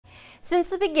Since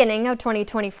the beginning of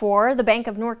 2024, the Bank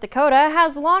of North Dakota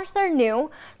has launched their new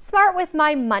Smart with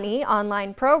My Money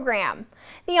online program.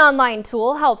 The online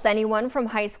tool helps anyone from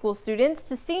high school students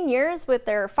to seniors with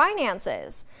their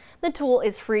finances. The tool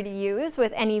is free to use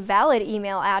with any valid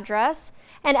email address.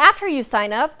 And after you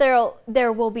sign up,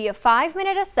 there will be a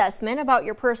 5-minute assessment about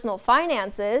your personal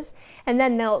finances, and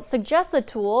then they'll suggest the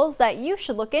tools that you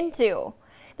should look into.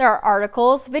 There are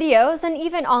articles, videos, and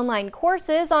even online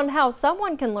courses on how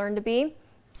someone can learn to be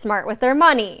smart with their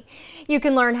money. You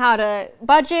can learn how to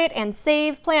budget and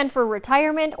save, plan for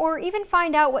retirement, or even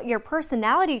find out what your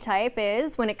personality type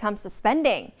is when it comes to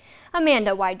spending.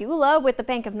 Amanda Wydula with the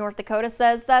Bank of North Dakota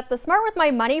says that the Smart with My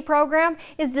Money program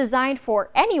is designed for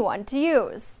anyone to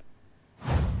use.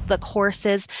 The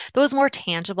courses, those more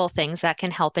tangible things that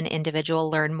can help an individual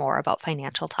learn more about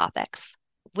financial topics.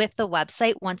 With the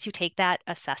website, once you take that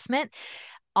assessment,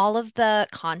 all of the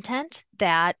content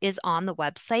that is on the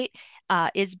website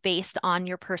is based on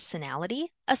your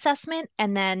personality assessment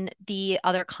and then the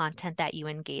other content that you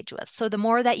engage with. So the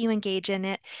more that you engage in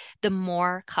it, the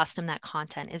more custom that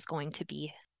content is going to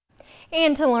be.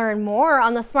 And to learn more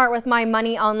on the Smart with My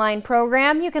Money online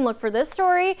program, you can look for this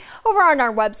story over on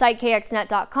our website,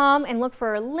 kxnet.com, and look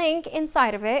for a link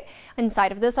inside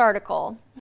of this article.